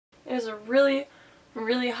It is a really,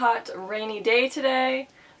 really hot, rainy day today,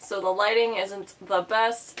 so the lighting isn't the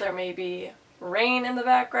best. There may be rain in the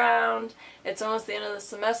background. It's almost the end of the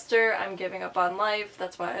semester. I'm giving up on life.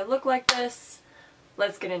 That's why I look like this.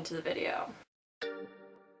 Let's get into the video.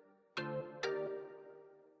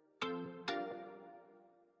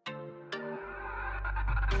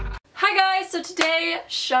 Hi guys! So today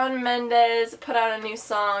Shawn Mendes put out a new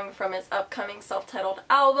song from his upcoming self-titled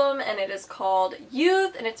album, and it is called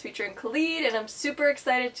Youth, and it's featuring Khalid, and I'm super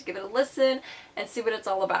excited to give it a listen and see what it's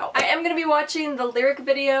all about. I am going to be watching the lyric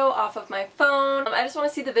video off of my phone. I just want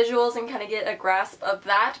to see the visuals and kind of get a grasp of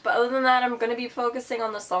that, but other than that I'm going to be focusing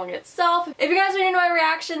on the song itself. If you guys are into my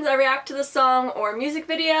reactions, I react to the song or music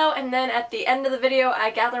video, and then at the end of the video I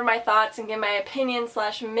gather my thoughts and give my opinion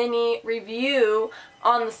 / mini review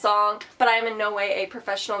on the song, but I am in no way a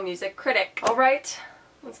professional music critic. Alright,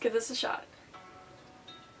 let's give this a shot.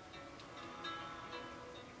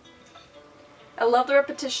 I love the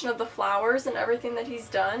repetition of the flowers and everything that he's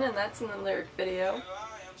done, and that's in the lyric video.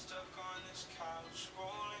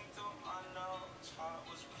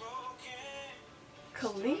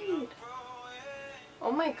 Khalid!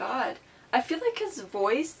 Oh my god. I feel like his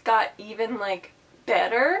voice got even, like,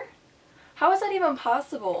 better? How is that even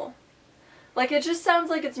possible? Like, it just sounds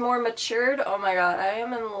like it's more matured. Oh my god, I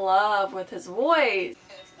am in love with his voice.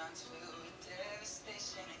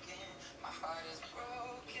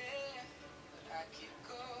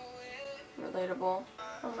 Relatable.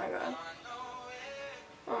 Oh my god.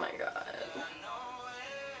 Oh my god.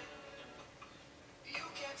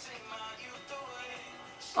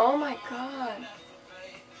 Oh my god.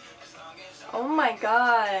 Oh my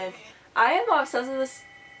god. I am obsessed with this.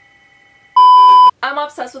 I'm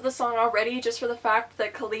obsessed with the song already just for the fact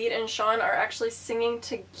that Khalid and Shawn are actually singing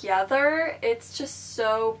together. It's just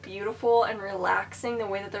so beautiful and relaxing the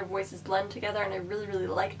way that their voices blend together, and I really, really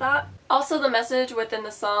like that. Also, the message within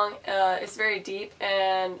the song is very deep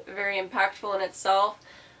and very impactful in itself.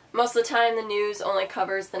 Most of the time the news only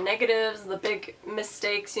covers the negatives, the big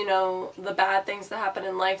mistakes, you know, the bad things that happen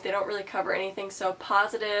in life. They don't really cover anything so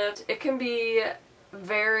positive. It can be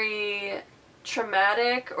very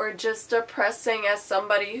traumatic or just depressing as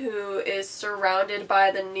somebody who is surrounded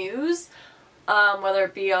by the news, whether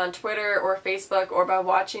it be on Twitter or Facebook or by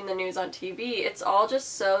watching the news on TV. It's all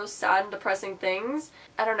just so sad and depressing things.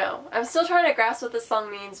 I don't know. I'm still trying to grasp what this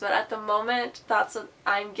song means, but at the moment that's what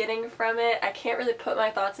I'm getting from it. I can't really put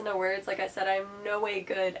my thoughts into words. Like I said, I'm no way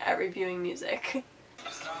good at reviewing music.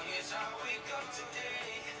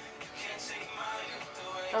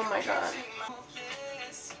 Oh my god.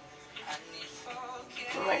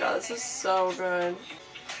 Oh my god, this is so good.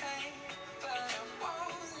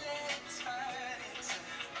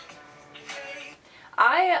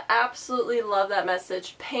 I absolutely love that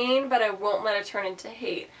message. Pain, but I won't let it turn into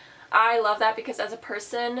hate. I love that because as a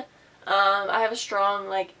person, I have a strong,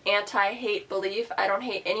 like, anti-hate belief. I don't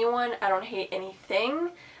hate anyone. I don't hate anything.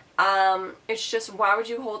 It's just, why would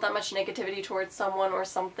you hold that much negativity towards someone or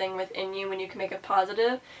something within you when you can make it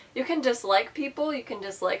positive? You can dislike people, you can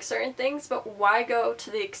dislike certain things, but why go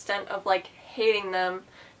to the extent of, like, hating them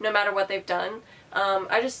no matter what they've done?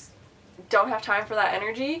 I just don't have time for that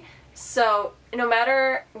energy. So no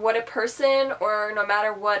matter what a person or no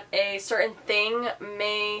matter what a certain thing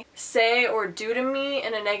may say or do to me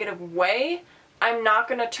in a negative way, I'm not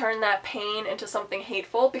going to turn that pain into something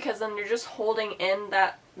hateful, because then you're just holding in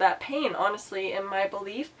that pain, honestly, in my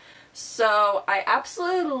belief. So I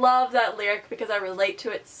absolutely love that lyric because I relate to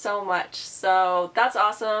it so much. So that's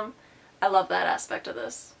awesome. I love that aspect of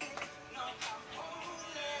this.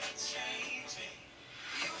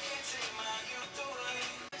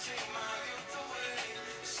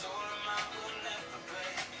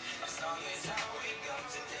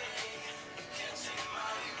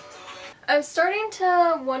 I'm starting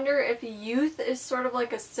to wonder if youth is sort of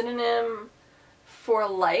like a synonym for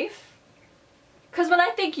life. Because when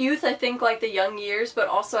I think youth, I think like the young years, but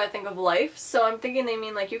also I think of life. So I'm thinking they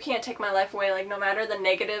mean like, you can't take my life away. Like, no matter the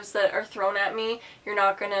negatives that are thrown at me, you're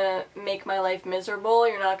not going to make my life miserable.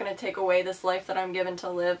 You're not going to take away this life that I'm given to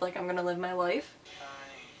live. Like, I'm going to live my life.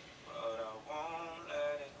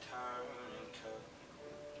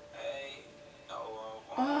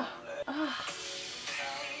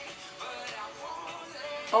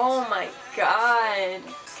 Oh my god.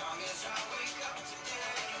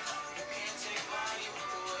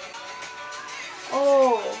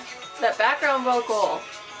 Oh, that background vocal.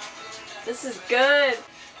 This is good.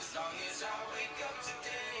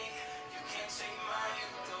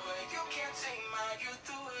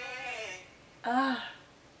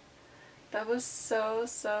 That was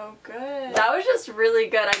so good. That was just really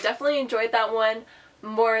good. I definitely enjoyed that one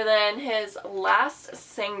more than his last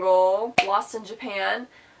single, Lost in Japan.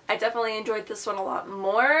 I definitely enjoyed this one a lot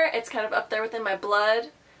more. It's kind of up there within my blood.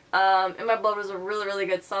 In My Blood was a really, really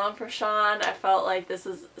good song for Shawn. I felt like this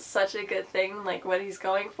is such a good thing, like what he's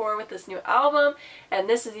going for with this new album, and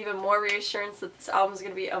this is even more reassurance that this album is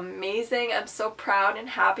going to be amazing. I'm so proud and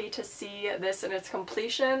happy to see this in its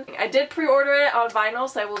completion. I did pre-order it on vinyl,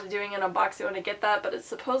 so I will be doing an unboxing when I get that, but it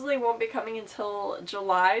supposedly won't be coming until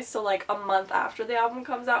July, so like a month after the album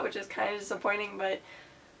comes out, which is kind of disappointing, but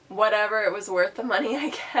whatever, it was worth the money, I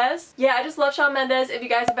guess. Yeah, I just love Shawn Mendes. If you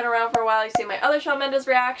guys have been around for a while, you've seen my other Shawn Mendes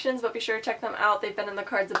reactions, but be sure to check them out. They've been in the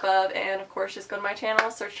cards above, and of course just go to my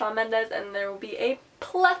channel, search Shawn Mendes, and there will be a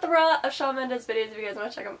plethora of Shawn Mendes videos if you guys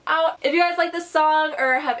want to check them out. If you guys like this song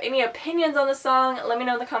or have any opinions on the song, let me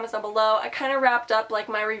know in the comments down below. I kind of wrapped up like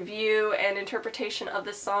my review and interpretation of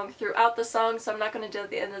this song throughout the song, so I'm not going to do it at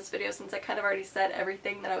the end of this video since I kind of already said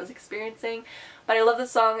everything that I was experiencing. But I love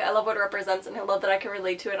this song, I love what it represents, and I love that I can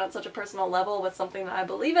relate to it on such a personal level with something that I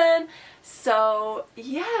believe in. So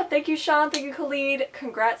yeah, thank you Shawn, thank you Khalid,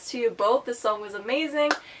 congrats to you both. This song was amazing,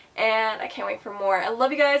 and I can't wait for more. I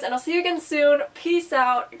love you guys, and I'll see you again soon. Peace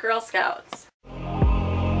out, Girl Scouts.